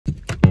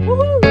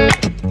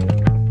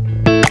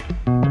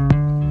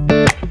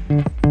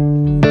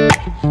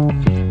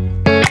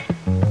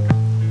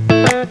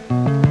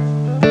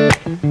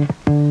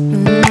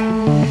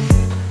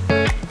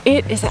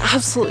is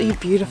absolutely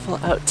beautiful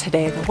out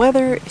today. The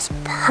weather is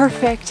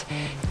perfect.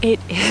 It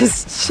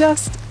is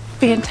just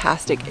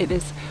fantastic. It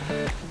is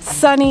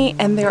sunny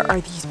and there are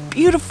these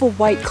beautiful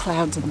white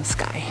clouds in the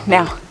sky.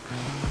 Now,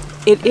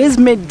 it is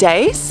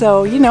midday,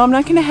 so you know, I'm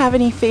not gonna have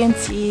any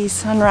fancy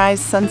sunrise,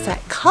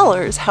 sunset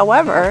colors.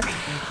 However,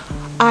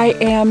 I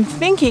am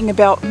thinking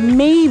about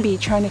maybe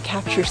trying to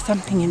capture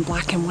something in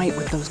black and white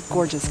with those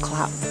gorgeous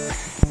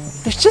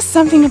clouds. There's just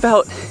something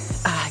about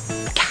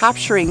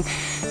capturing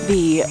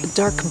the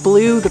dark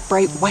blue, the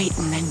bright white,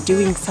 and then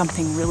doing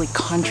something really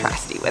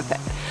contrasty with it.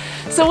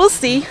 So we'll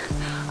see.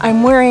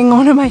 I'm wearing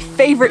one of my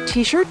favorite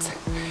t-shirts.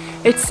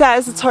 It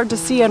says, it's hard to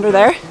see under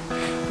there,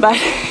 but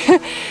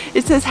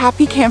it says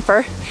Happy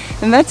Camper,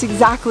 and that's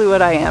exactly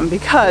what I am,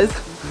 because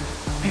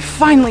I'm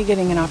finally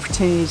getting an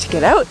opportunity to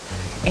get out,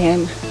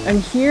 and I'm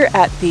here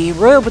at the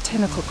Royal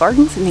Botanical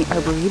Gardens in the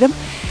Arboretum,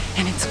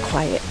 and it's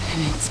quiet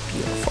and it's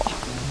beautiful.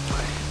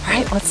 All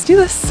right, let's do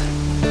this.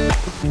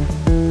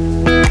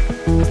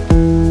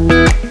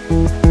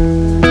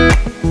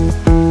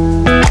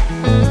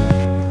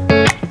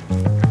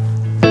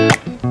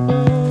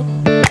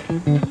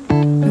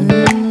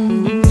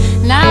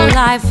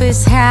 Life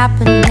is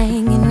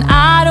happening and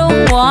I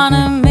don't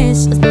wanna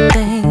miss a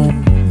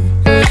thing.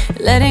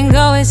 Letting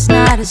go is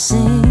not a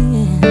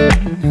sin.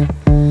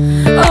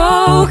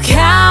 Oh,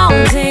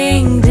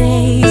 counting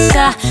days,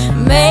 I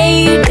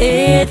made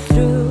it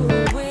through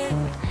it.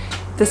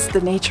 This is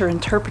the Nature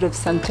Interpretive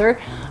Center.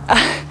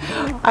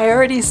 I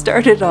already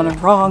started on a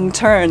wrong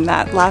turn.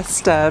 That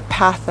last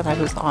path that I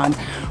was on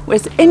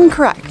was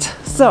incorrect.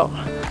 So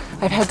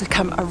I've had to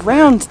come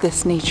around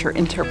this Nature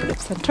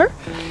Interpretive Center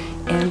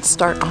and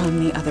start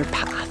on the other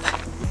path.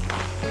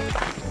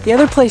 The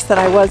other place that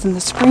I was in the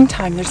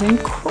springtime, there's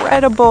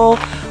incredible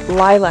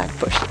lilac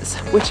bushes,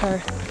 which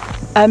are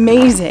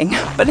amazing,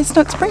 but it's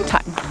not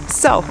springtime.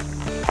 So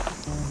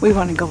we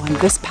want to go on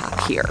this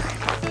path here.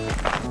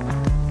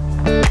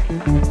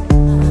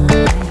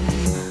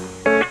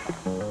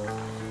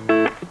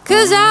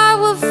 Cause I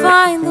will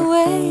find the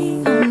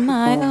way on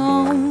my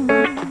own.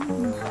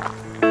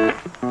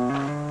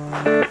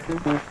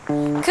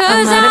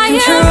 Cause I am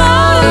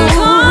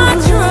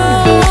control.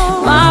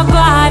 My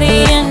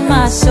body and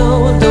my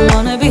soul don't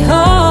wanna be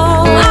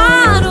whole.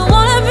 I don't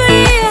wanna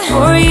be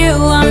for you,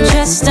 I'm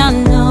just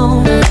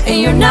unknown.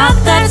 And you're not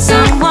that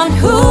someone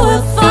who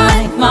will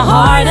find my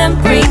heart and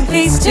bring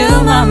peace to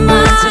my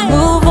mind. To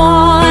move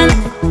on,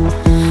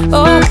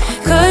 oh,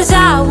 cause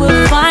I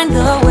will find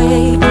the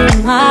way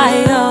on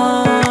my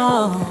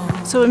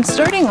own. So I'm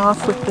starting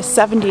off with the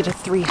 70 to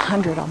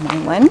 300 on my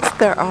lens.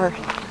 There are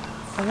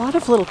a lot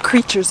of little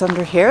creatures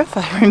under here, if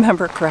I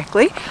remember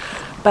correctly,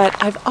 but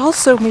I've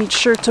also made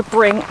sure to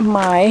bring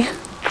my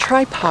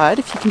tripod,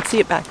 if you can see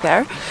it back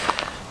there,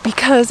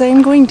 because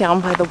I'm going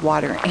down by the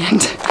water,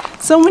 and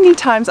so many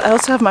times I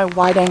also have my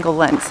wide angle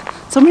lens.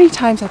 So many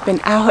times I've been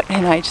out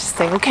and I just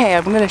say, okay,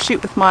 I'm gonna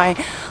shoot with my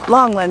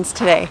long lens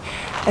today,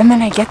 and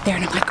then I get there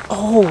and I'm like,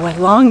 oh, a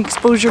long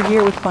exposure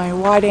here with my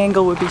wide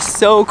angle would be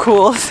so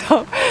cool.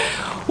 So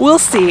we'll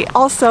see.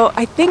 Also,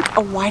 I think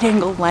a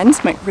wide-angle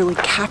lens might really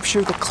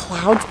capture the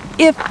clouds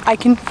if I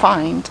can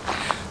find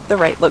the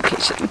right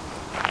location.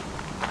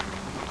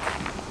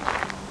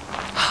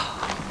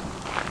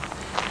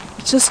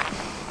 It's just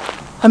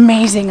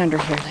amazing under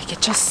here. Like,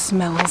 it just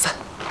smells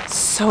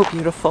so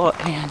beautiful,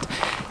 and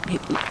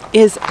it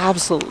is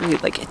absolutely,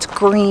 like, it's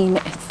green,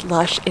 it's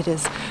lush, it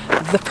is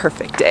the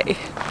perfect day.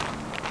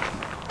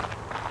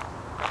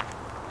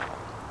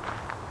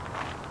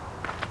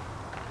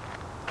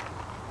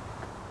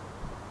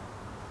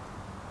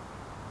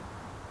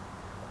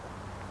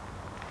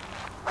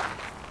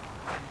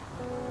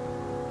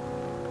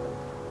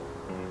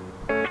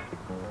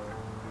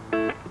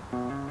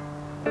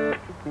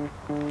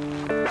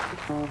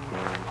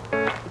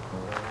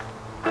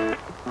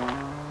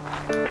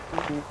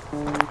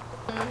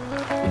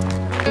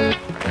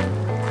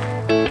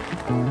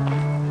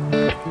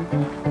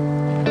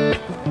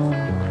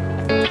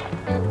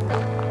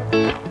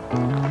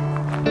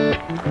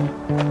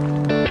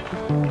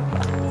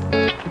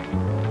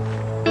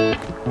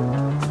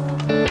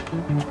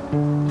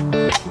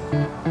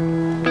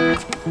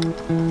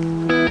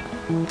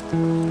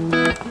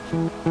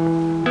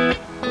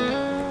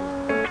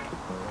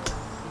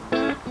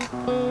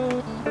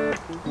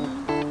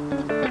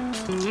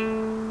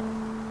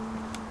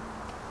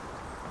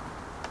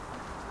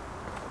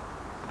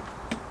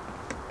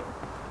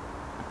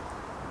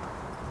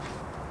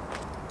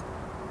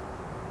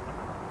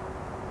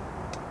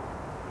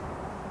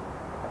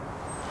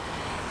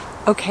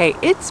 Okay,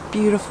 it's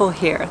beautiful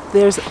here.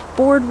 There's a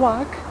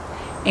boardwalk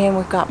and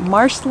we've got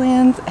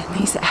marshlands and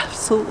these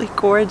absolutely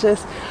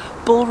gorgeous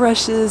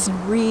bulrushes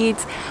and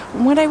reeds.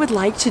 And what I would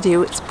like to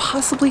do is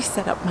possibly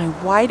set up my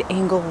wide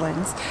angle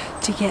lens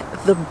to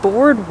get the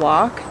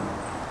boardwalk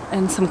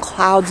and some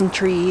clouds and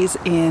trees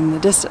in the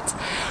distance.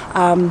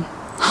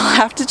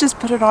 have to just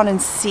put it on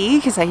and see,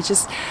 because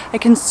I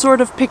can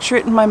sort of picture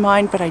it in my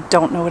mind, but I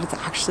don't know what it's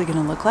actually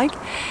going to look like.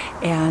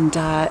 And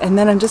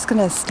then I'm just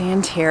going to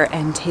stand here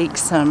and take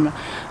some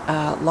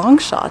long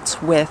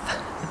shots with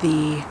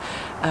the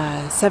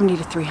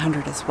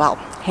 70-300 as well,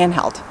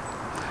 handheld.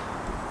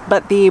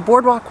 But the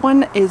Boardwalk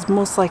one is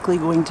most likely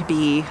going to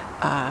be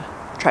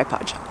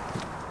tripod shot.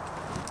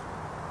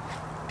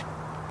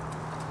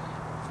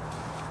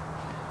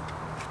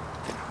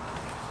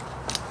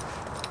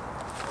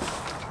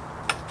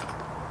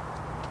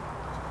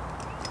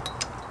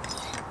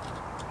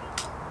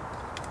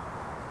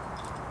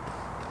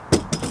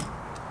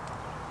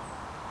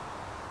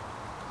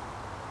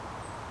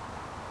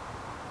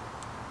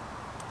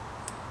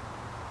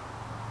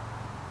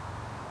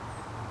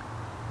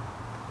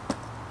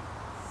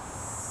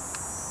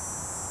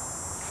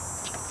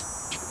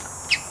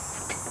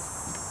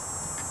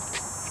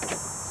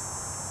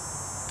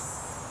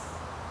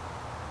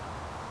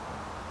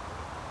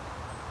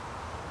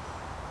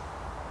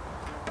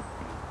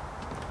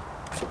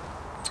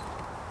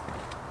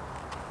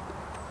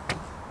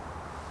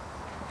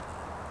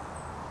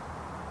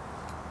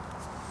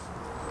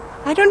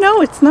 I don't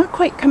know, it's not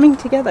quite coming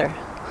together.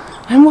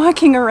 I'm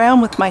walking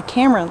around with my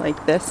camera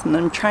like this and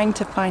I'm trying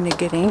to find a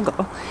good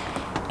angle,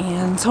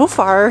 and so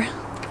far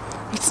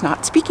it's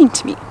not speaking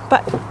to me.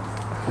 But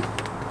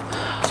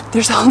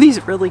there's all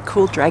these really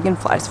cool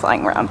dragonflies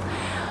flying around.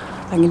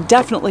 I'm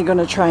definitely going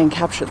to try and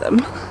capture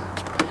them.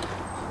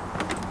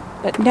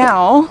 But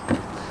now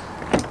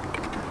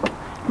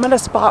I'm at a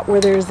spot where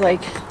there's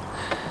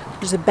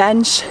a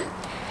bench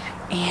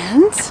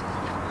and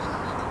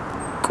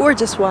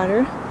gorgeous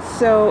water.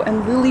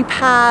 And lily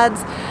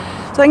pads.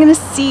 So I'm gonna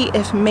see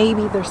if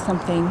maybe there's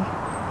something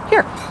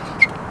here.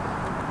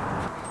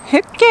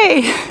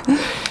 Okay,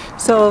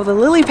 so the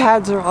lily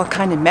pads are all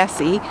kind of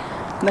messy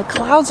and the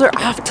clouds are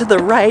off to the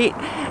right,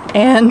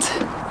 and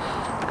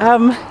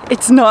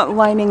it's not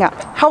lining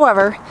up.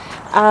 However,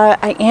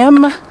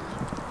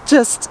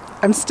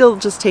 I'm still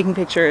just taking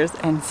pictures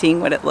and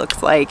seeing what it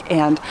looks like,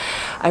 and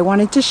I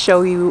wanted to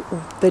show you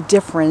the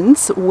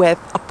difference with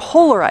a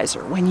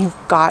polarizer when you've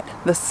got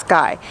the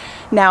sky.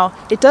 Now,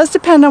 it does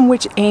depend on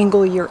which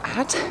angle you're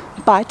at,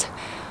 but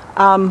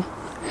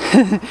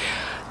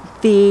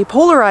the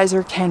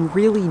polarizer can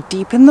really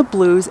deepen the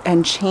blues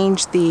and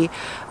change the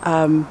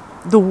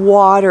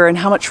water and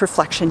how much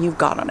reflection you've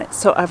got on it.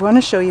 So I want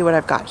to show you what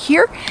I've got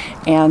here,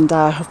 and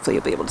hopefully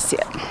you'll be able to see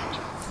it.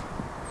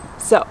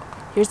 So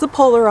here's the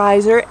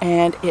polarizer,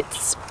 and it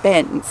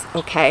spins,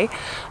 okay?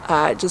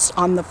 Just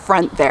on the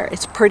front there.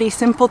 It's pretty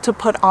simple to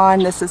put on.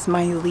 This is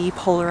my Lee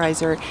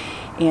polarizer,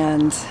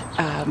 and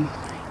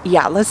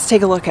yeah, let's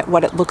take a look at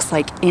what it looks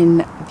like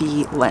in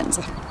the lens.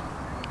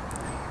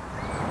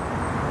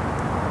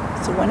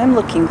 So when I'm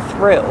looking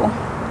through,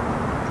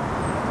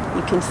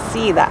 you can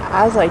see that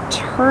as I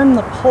turn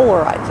the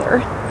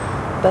polarizer,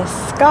 the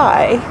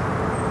sky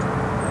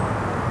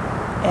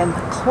and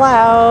the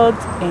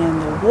clouds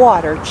and the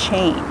water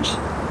change.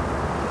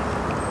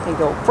 They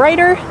go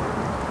brighter,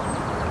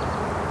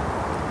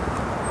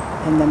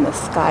 and then the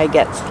sky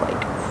gets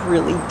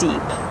really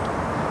deep,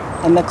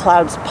 and the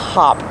clouds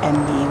pop and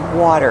the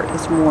water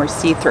is more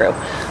see-through.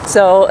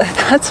 So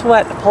that's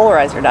what a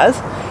polarizer does,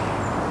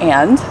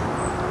 and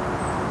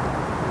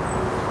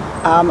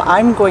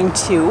I'm going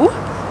to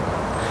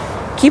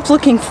keep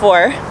looking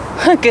for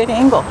a good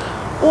angle,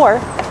 or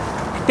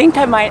I think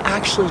I might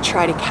actually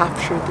try to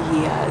capture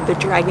the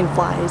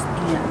dragonflies,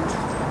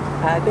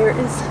 and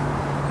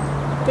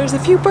there's a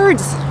few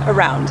birds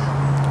around.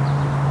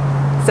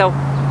 So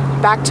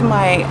back to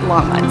my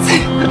long lens.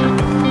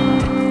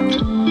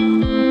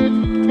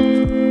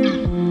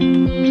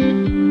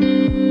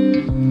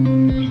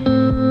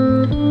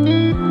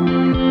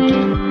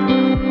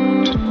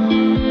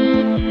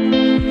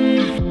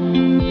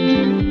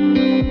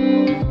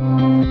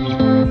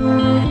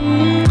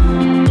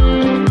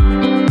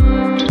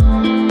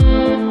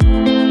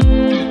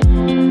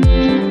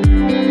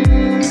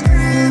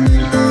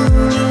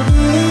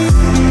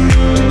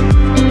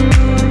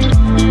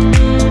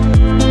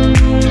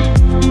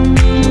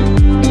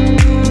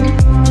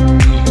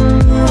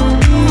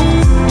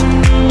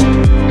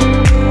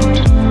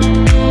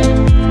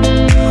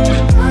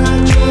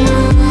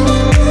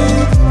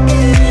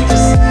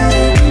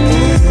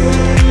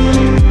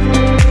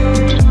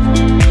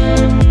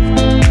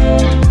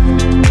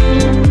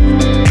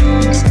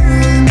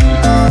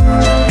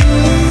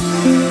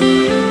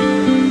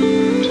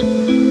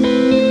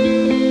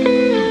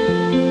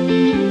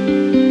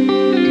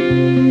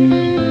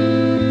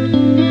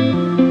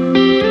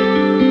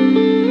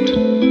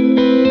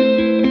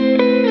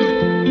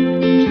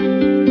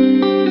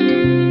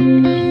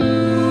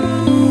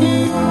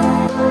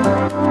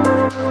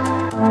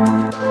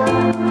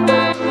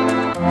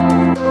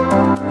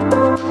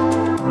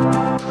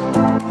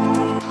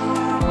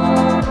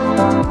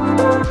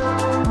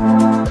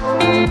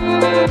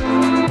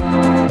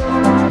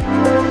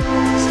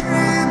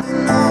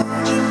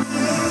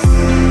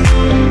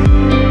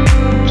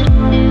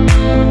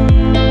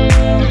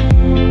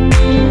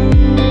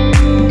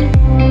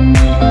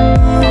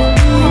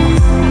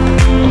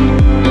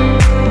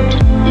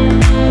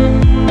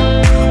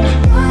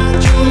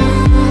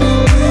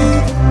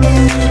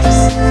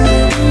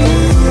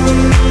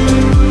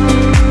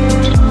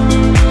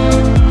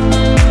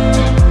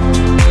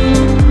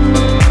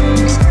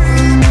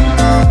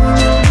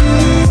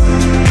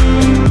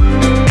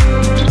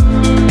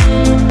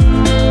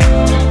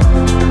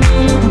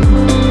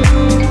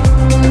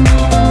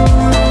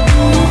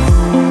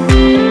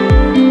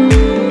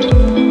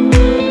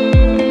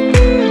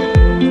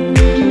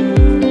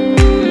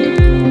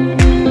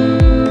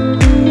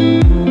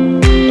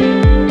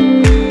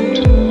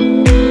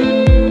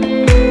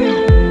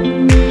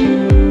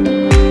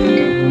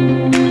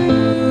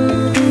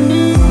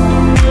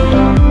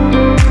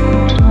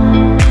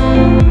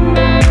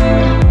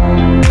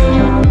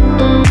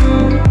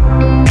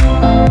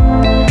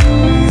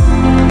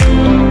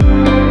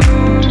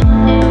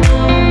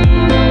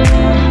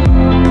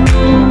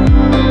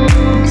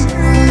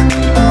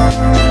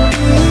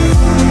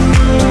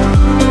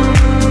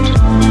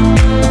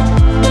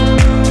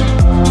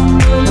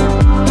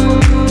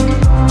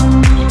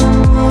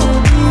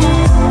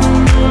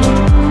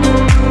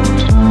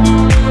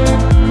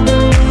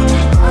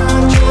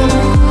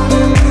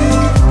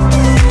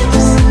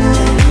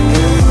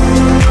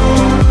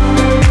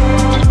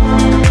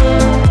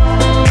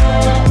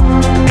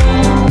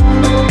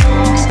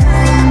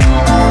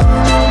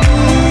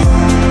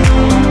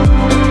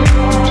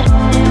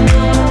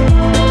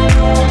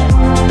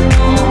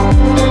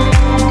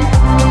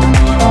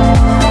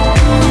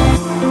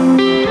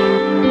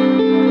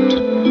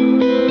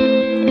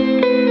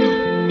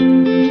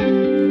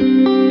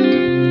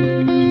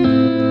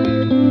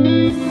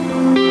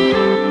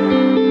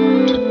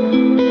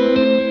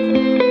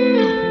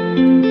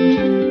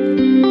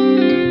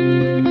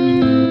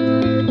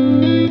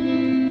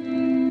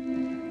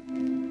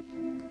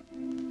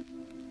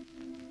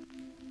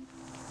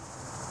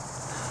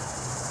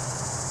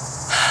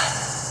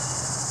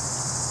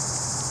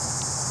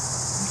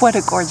 what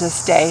a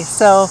gorgeous day.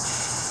 So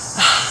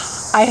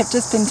I have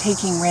just been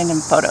taking random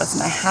photos,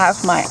 and I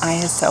have my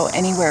ISO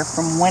anywhere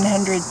from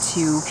 100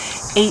 to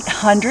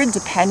 800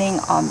 depending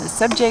on the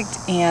subject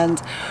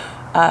and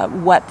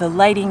what the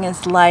lighting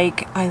is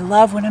like. I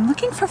love when I'm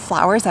looking for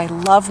flowers, I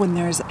love when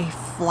there's a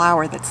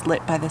flower that's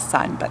lit by the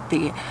sun, but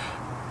the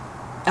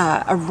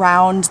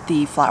around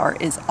the flower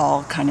is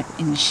all kind of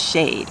in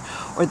shade,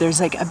 or there's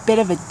like a bit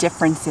of a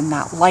difference in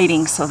that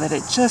lighting so that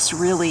it just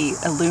really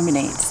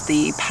illuminates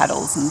the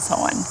petals and so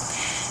on.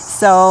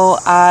 So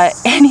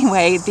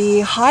anyway,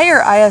 the higher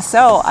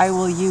ISO I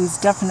will use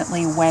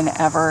definitely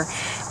whenever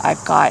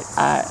I've got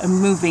a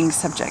moving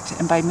subject,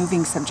 and by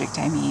moving subject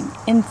I mean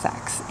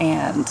insects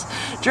and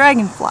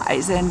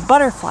dragonflies and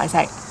butterflies.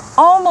 I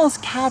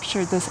almost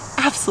captured this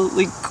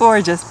absolutely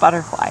gorgeous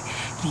butterfly,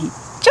 and he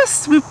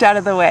just swooped out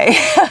of the way.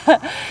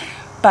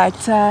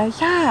 But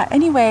yeah,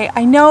 anyway,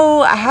 I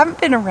know I haven't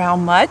been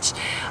around much.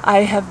 I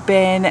have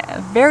been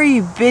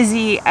very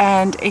busy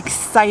and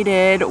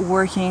excited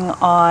working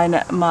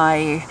on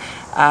my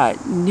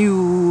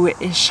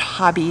new-ish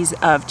hobbies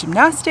of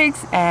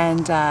gymnastics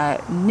and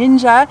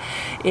ninja.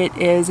 It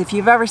is, if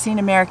you've ever seen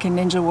American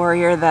Ninja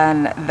Warrior,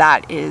 then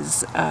that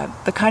is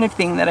the kind of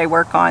thing that I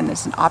work on.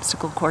 There's an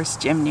obstacle course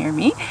gym near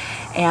me,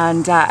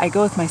 and I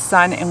go with my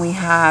son, and we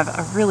have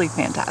a really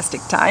fantastic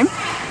time.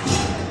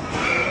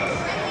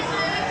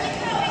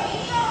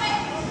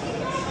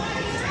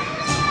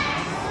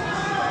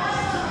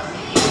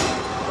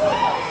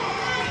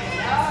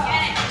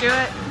 Do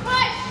it.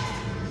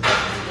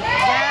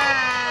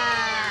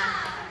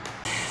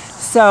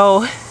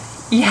 So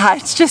yeah,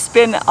 it's just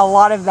been a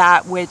lot of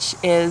that, which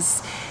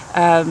is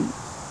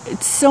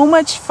it's so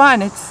much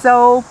fun.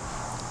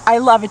 I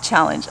love a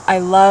challenge. I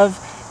love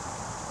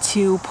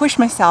to push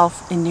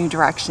myself in new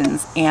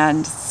directions,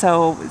 and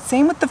so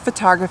same with the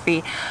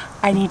photography.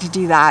 I need to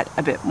do that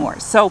a bit more.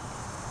 So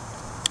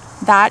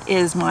that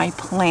is my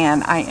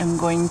plan. I am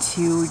going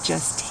to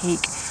just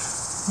take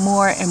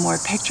more and more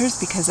pictures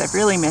because I've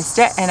really missed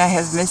it, and I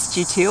have missed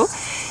you too.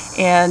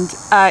 And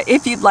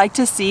if you'd like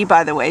to see,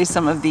 by the way,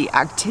 some of the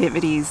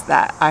activities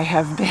that I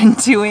have been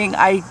doing,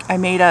 I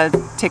made a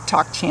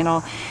TikTok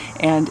channel,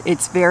 and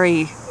it's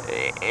the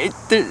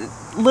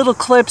little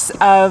clips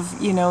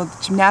of, you know,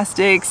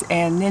 gymnastics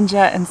and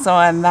ninja and so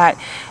on, that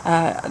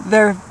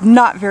they're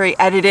not very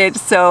edited,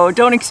 so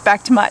don't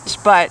expect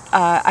much, but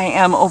I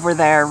am over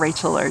there,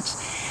 Rachel Lerch.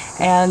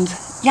 And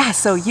yeah,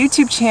 so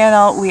YouTube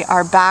channel, we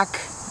are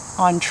back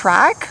on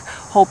track,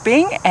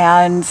 hoping,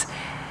 and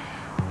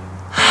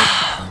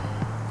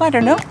I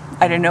don't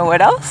know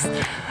what else.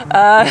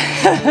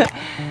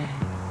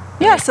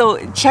 Yeah, so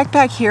check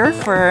back here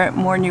for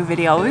more new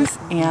videos,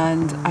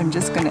 and I'm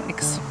just gonna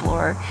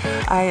explore.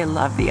 I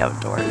love the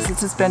outdoors.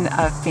 This has been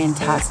a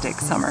fantastic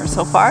summer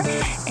so far,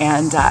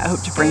 and I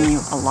hope to bring you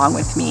along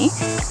with me.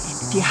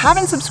 If you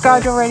haven't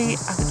subscribed already,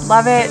 I would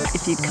love it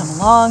if you'd come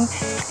along,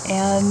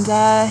 and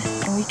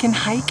we can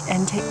hike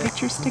and take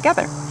pictures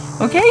together,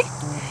 okay?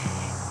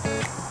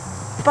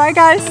 Bye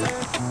guys.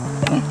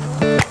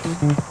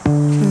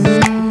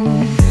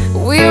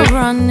 We're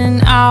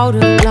running out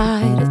of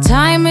light. The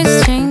time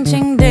is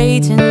changing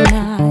day to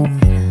night.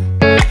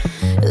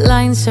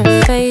 Lines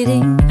are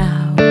fading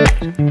out,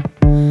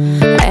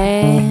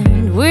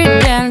 and we're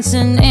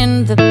dancing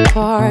in the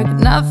park.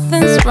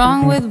 Nothing's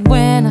wrong with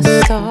when I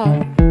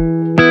start.